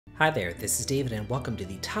Hi there, this is David and welcome to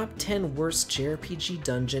the Top 10 Worst JRPG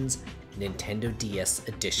Dungeons Nintendo DS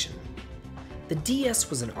Edition. The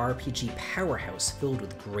DS was an RPG powerhouse filled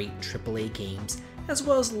with great AAA games, as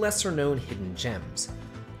well as lesser-known hidden gems.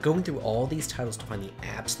 Going through all these titles to find the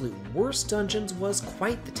absolute worst dungeons was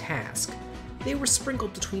quite the task. They were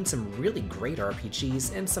sprinkled between some really great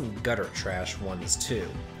RPGs and some gutter trash ones too.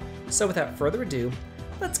 So without further ado,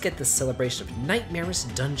 let's get this celebration of nightmarish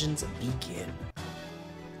dungeons begin.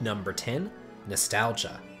 Number 10,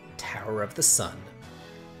 Nostalgia, Tower of the Sun.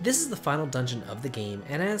 This is the final dungeon of the game,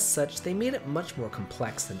 and as such, they made it much more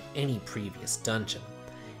complex than any previous dungeon.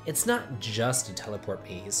 It's not just a teleport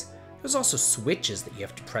maze, there's also switches that you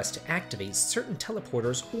have to press to activate certain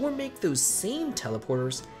teleporters or make those same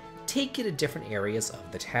teleporters take you to different areas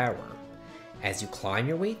of the tower. As you climb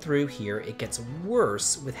your way through here, it gets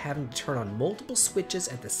worse with having to turn on multiple switches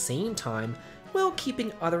at the same time while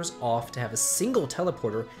keeping others off to have a single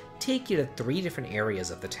teleporter take you to 3 different areas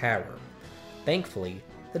of the tower. Thankfully,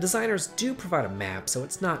 the designers do provide a map, so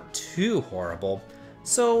it's not too horrible,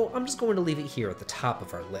 so I'm just going to leave it here at the top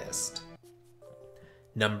of our list.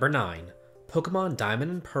 Number 9, Pokemon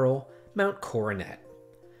Diamond and Pearl, Mount Coronet.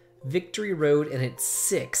 Victory Road and its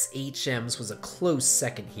 6 HMs was a close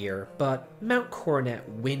second here, but Mount Coronet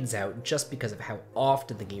wins out just because of how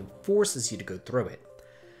often the game forces you to go through it.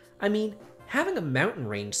 I mean, having a mountain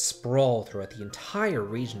range sprawl throughout the entire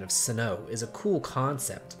region of Sinnoh is a cool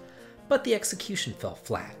concept, but the execution fell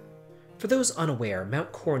flat. For those unaware,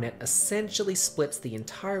 Mount Coronet essentially splits the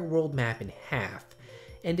entire world map in half,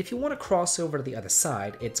 and if you want to cross over to the other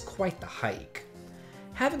side, it's quite the hike.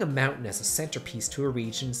 Having a mountain as a centerpiece to a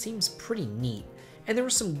region seems pretty neat, and there are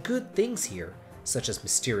some good things here, such as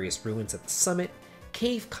mysterious ruins at the summit,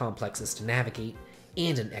 cave complexes to navigate,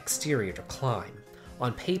 and an exterior to climb.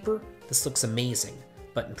 On paper, this looks amazing,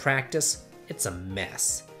 but in practice, it's a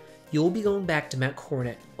mess. You'll be going back to Mount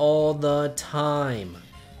Coronet all the time.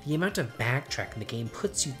 The amount of backtracking the game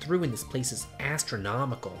puts you through in this place is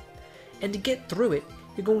astronomical. And to get through it,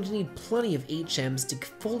 you're going to need plenty of HMs to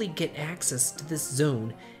fully get access to this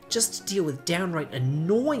zone just to deal with downright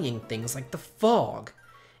annoying things like the fog.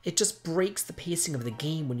 It just breaks the pacing of the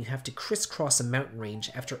game when you have to crisscross a mountain range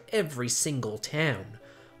after every single town.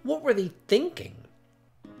 What were they thinking?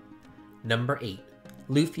 Number 8,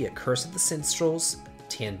 Lufia Curse of the Sinstrels,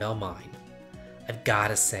 Tanbell Mine. I've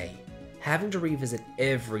gotta say, having to revisit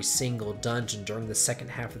every single dungeon during the second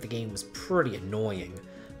half of the game was pretty annoying,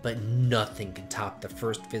 but nothing can top the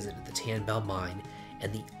first visit to the Tanbell Mine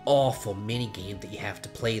and the awful minigame that you have to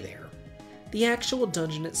play there. The actual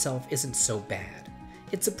dungeon itself isn't so bad.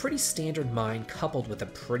 It's a pretty standard mine coupled with a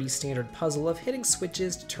pretty standard puzzle of hitting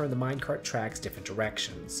switches to turn the minecart tracks different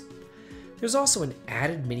directions. There's also an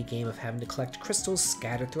added minigame of having to collect crystals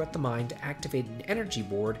scattered throughout the mine to activate an energy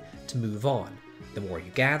board to move on. The more you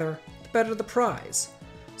gather, the better the prize.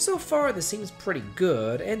 So far this seems pretty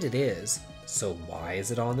good, and it is. So why is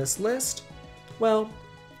it on this list? Well,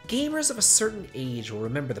 gamers of a certain age will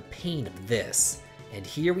remember the pain of this, and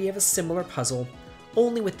here we have a similar puzzle,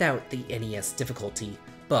 only without the NES difficulty,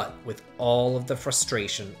 but with all of the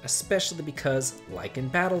frustration, especially because, like in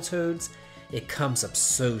Battletoads, it comes up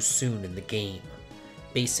so soon in the game.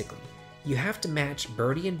 Basically, you have to match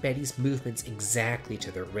Birdie and Betty's movements exactly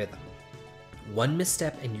to their rhythm. One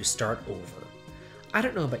misstep and you start over. I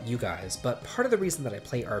don't know about you guys, but part of the reason that I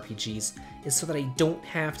play RPGs is so that I don't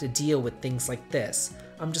have to deal with things like this.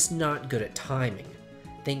 I'm just not good at timing.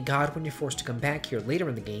 Thank God when you're forced to come back here later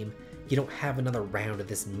in the game, you don't have another round of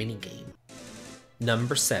this minigame.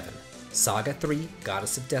 Number 7, Saga 3,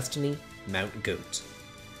 Goddess of Destiny, Mount Goat.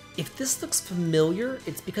 If this looks familiar,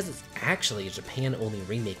 it's because it's actually a Japan-only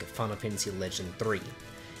remake of Final Fantasy Legend 3.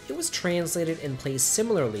 It was translated and plays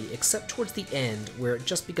similarly except towards the end where it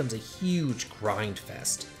just becomes a huge grind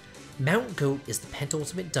fest. Mount Goat is the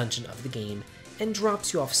penultimate dungeon of the game and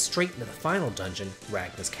drops you off straight into the final dungeon,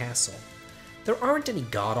 Ragna's Castle. There aren't any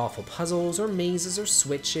god-awful puzzles or mazes or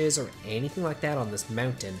switches or anything like that on this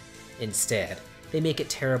mountain. Instead, they make it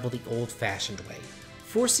terrible the old-fashioned way,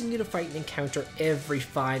 forcing you to fight an encounter every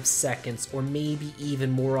 5 seconds or maybe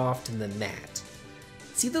even more often than that.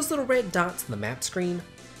 See those little red dots on the map screen?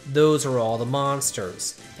 Those are all the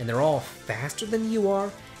monsters, and they're all faster than you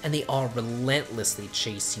are, and they all relentlessly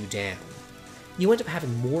chase you down. You end up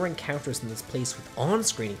having more encounters in this place with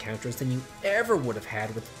on-screen encounters than you ever would have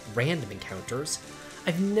had with random encounters.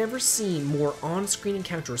 I've never seen more on-screen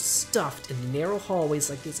encounters stuffed in narrow hallways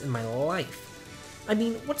like this in my life. I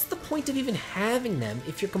mean, what's the point of even having them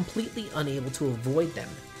if you're completely unable to avoid them?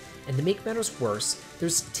 And to make matters worse,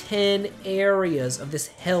 there's 10 areas of this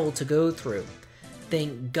hell to go through.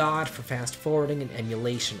 Thank God for fast forwarding and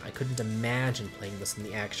emulation. I couldn't imagine playing this on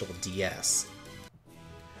the actual DS.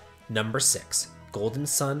 Number 6. Golden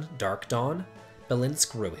Sun, Dark Dawn,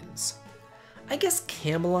 Belinsk Ruins. I guess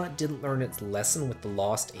Camelot didn't learn its lesson with the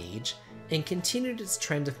Lost Age, and continued its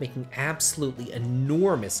trend of making absolutely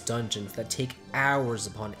enormous dungeons that take hours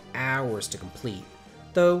upon hours to complete.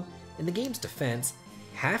 Though, in the game's defense,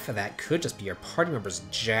 half of that could just be your party members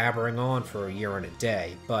jabbering on for a year and a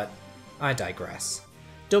day, but I digress.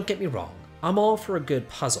 Don't get me wrong, I'm all for a good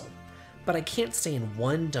puzzle, but I can't stay in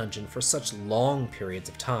one dungeon for such long periods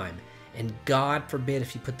of time, and God forbid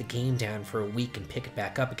if you put the game down for a week and pick it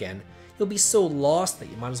back up again, you'll be so lost that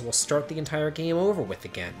you might as well start the entire game over with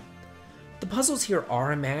again. The puzzles here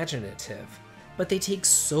are imaginative, but they take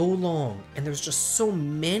so long, and there's just so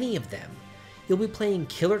many of them. You'll be playing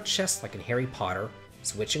killer chests like in Harry Potter,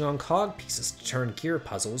 switching on cog pieces to turn gear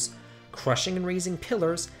puzzles, crushing and raising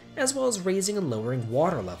pillars, as well as raising and lowering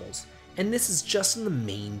water levels, and this is just in the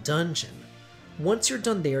main dungeon. Once you're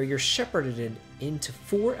done there, you're shepherded into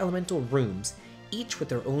 4 elemental rooms, each with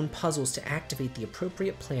their own puzzles to activate the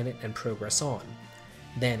appropriate planet and progress on.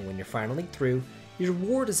 Then, when you're finally through, your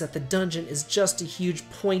reward is that the dungeon is just a huge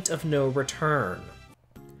point of no return.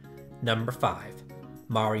 Number 5.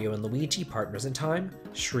 Mario and Luigi Partners in Time,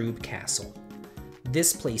 Shroob Castle.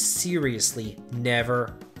 This place seriously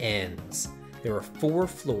never ends. There are 4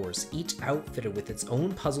 floors, each outfitted with its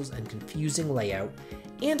own puzzles and confusing layout,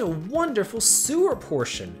 and a wonderful sewer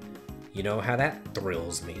portion. You know how that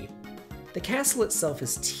thrills me. The castle itself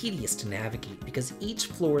is tedious to navigate because each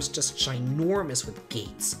floor is just ginormous with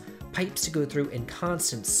gates, pipes to go through, and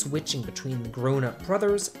constant switching between the grown-up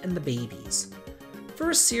brothers and the babies.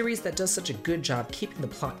 For a series that does such a good job keeping the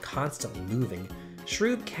plot constantly moving,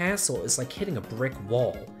 Shroob Castle is like hitting a brick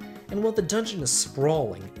wall, and while the dungeon is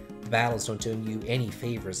sprawling, the battles don't do you any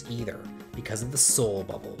favors either, because of the soul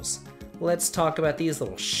bubbles. Let's talk about these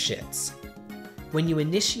little shits. When you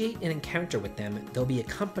initiate an encounter with them, they'll be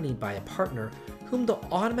accompanied by a partner whom they'll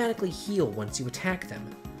automatically heal once you attack them.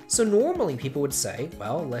 So normally people would say,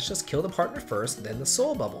 well, let's just kill the partner first, then the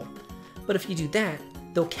soul bubble. But if you do that,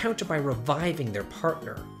 they'll counter by reviving their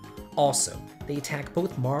partner. Also, they attack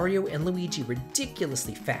both Mario and Luigi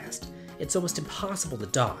ridiculously fast. It's almost impossible to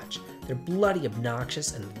dodge. They're bloody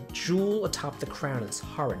obnoxious and the jewel atop the crown of this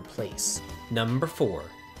horrid place. Number 4.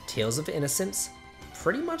 Tales of Innocence.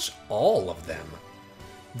 Pretty much all of them.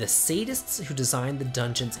 The sadists who designed the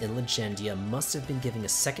dungeons in Legendia must have been giving a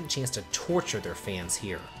second chance to torture their fans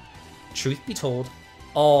here. Truth be told,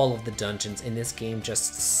 all of the dungeons in this game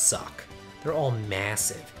just suck. They're all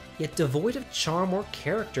massive, yet devoid of charm or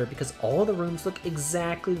character because all the rooms look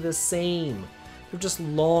exactly the same. They're just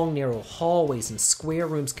long, narrow hallways and square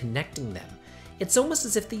rooms connecting them. It's almost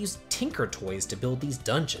as if they used Tinker Toys to build these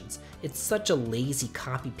dungeons. It's such a lazy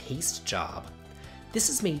copy-paste job. This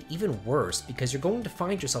is made even worse because you're going to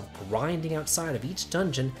find yourself grinding outside of each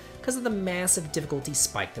dungeon because of the massive difficulty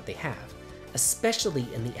spike that they have, especially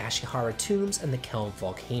in the Ashihara Tombs and the Kelm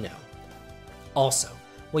Volcano. Also,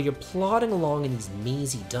 while you're plodding along in these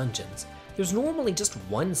mazy dungeons, there's normally just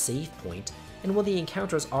one save point, and while the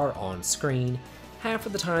encounters are on screen, half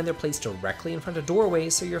of the time they're placed directly in front of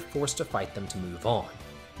doorways so you're forced to fight them to move on.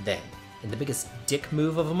 Then, in the biggest dick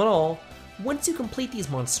move of them all, once you complete these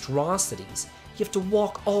monstrosities, you have to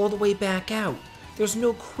walk all the way back out. There's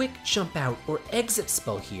no quick jump out or exit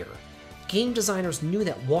spell here. Game designers knew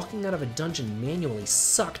that walking out of a dungeon manually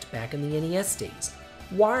sucked back in the NES days.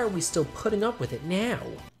 Why are we still putting up with it now?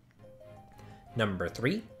 Number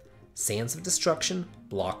 3. Sands of Destruction,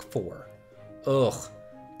 Block 4. Ugh,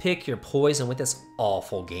 pick your poison with this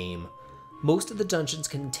awful game. Most of the dungeons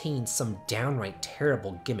contain some downright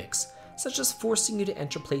terrible gimmicks, such as forcing you to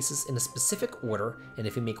enter places in a specific order, and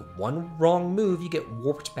if you make one wrong move, you get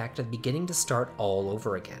warped back to the beginning to start all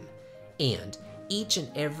over again. And each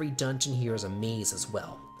and every dungeon here is a maze as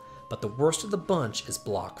well. But the worst of the bunch is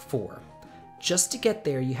Block 4. Just to get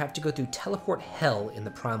there, you have to go through Teleport Hell in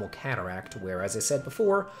the Primal Cataract, where, as I said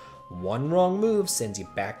before, one wrong move sends you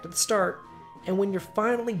back to the start, and when you're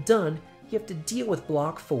finally done, you have to deal with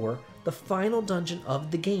Block 4, the final dungeon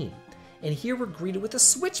of the game. And here we're greeted with a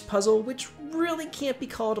switch puzzle, which really can't be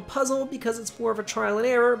called a puzzle because it's more of a trial and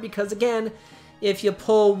error, because again, if you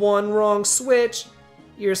pull one wrong switch,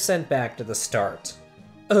 you're sent back to the start.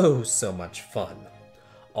 Oh, so much fun.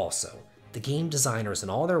 Also, the game designers in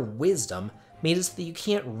all their wisdom made it so that you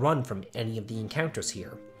can't run from any of the encounters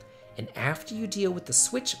here. And after you deal with the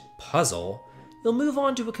switch puzzle, you'll move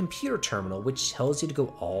on to a computer terminal which tells you to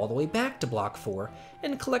go all the way back to Block 4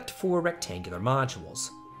 and collect 4 rectangular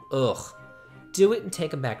modules. Ugh. Do it and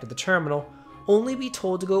take them back to the terminal, only be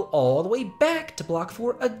told to go all the way back to Block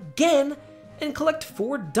 4 again and collect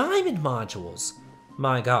 4 diamond modules.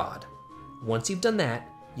 My god. Once you've done that,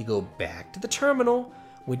 you go back to the terminal,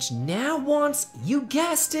 which now wants, you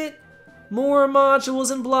guessed it, more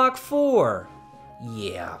modules in Block 4.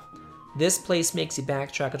 Yeah, this place makes you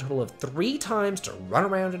backtrack a total of 3 times to run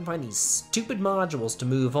around and find these stupid modules to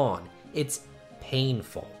move on. It's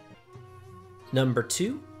painful. Number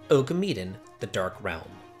 2, Okamiden, The Dark Realm.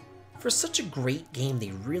 For such a great game,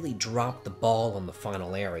 they really dropped the ball on the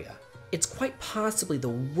final area. It's quite possibly the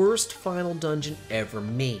worst final dungeon ever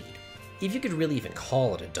made, if you could really even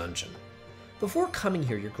call it a dungeon. Before coming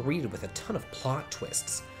here, you're greeted with a ton of plot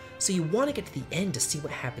twists, so you want to get to the end to see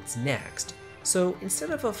what happens next. So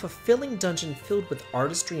instead of a fulfilling dungeon filled with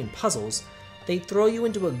artistry and puzzles, they throw you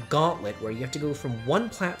into a gauntlet where you have to go from one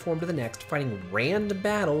platform to the next fighting random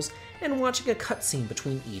battles and watching a cutscene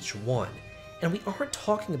between each one. And we aren't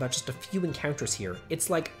talking about just a few encounters here,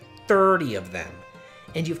 it's like 30 of them.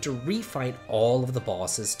 And you have to refight all of the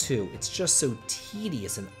bosses too. It's just so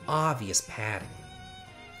tedious and obvious padding.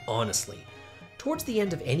 Honestly, towards the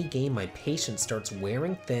end of any game my patience starts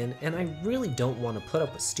wearing thin and I really don't want to put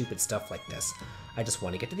up with stupid stuff like this. I just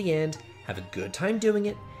want to get to the end, have a good time doing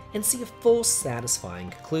it, and see a full satisfying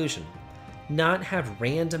conclusion. Not have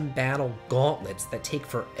random battle gauntlets that take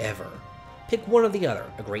forever. Pick one or the other,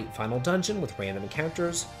 a great final dungeon with random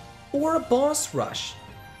encounters, or a boss rush.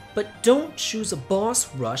 But don't choose a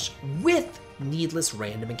boss rush with needless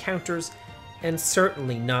random encounters, and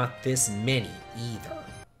certainly not this many either.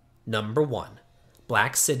 Number 1,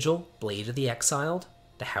 Black Sigil, Blade of the Exiled,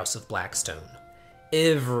 The House of Blackstone.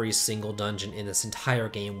 Every single dungeon in this entire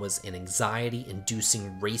game was an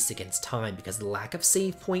anxiety-inducing race against time because of the lack of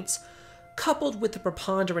save points, coupled with the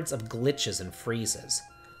preponderance of glitches and freezes.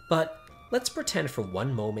 But let's pretend for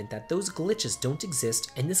one moment that those glitches don't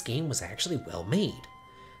exist and this game was actually well made.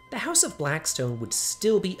 The House of Blackstone would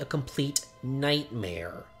still be a complete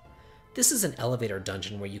nightmare. This is an elevator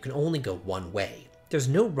dungeon where you can only go one way. There's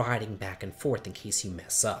no riding back and forth in case you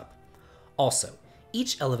mess up. Also,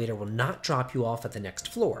 each elevator will not drop you off at the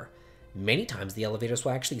next floor. Many times the elevators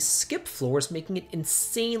will actually skip floors, making it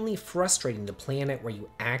insanely frustrating to plan out where you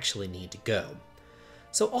actually need to go.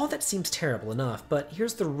 So all that seems terrible enough, but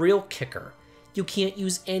here's the real kicker. You can't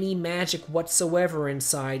use any magic whatsoever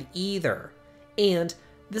inside either. And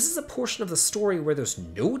this is a portion of the story where there's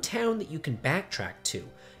no town that you can backtrack to.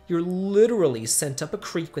 You're literally sent up a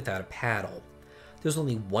creek without a paddle. There's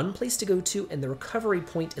only one place to go to, and the recovery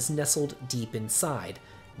point is nestled deep inside,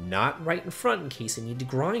 not right in front in case you need to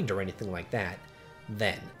grind or anything like that.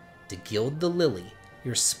 Then, to gild the lily,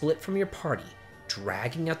 you're split from your party,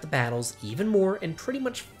 dragging out the battles even more and pretty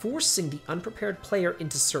much forcing the unprepared player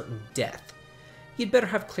into certain death. You'd better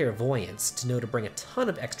have clairvoyance to know to bring a ton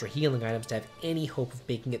of extra healing items to have any hope of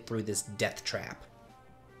making it through this death trap.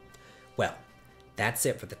 Well, that's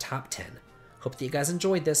it for the top 10. Hope that you guys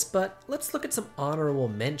enjoyed this, but let's look at some honorable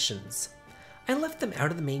mentions. I left them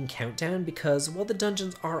out of the main countdown because while the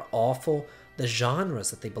dungeons are awful, the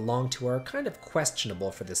genres that they belong to are kind of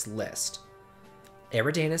questionable for this list.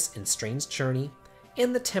 Eridanus in Strange Journey,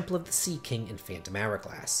 and the Temple of the Sea King in Phantom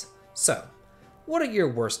Hourglass. So, what are your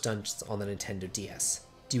worst dungeons on the Nintendo DS?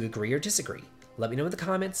 Do you agree or disagree? Let me know in the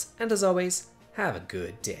comments, and as always, have a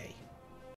good day.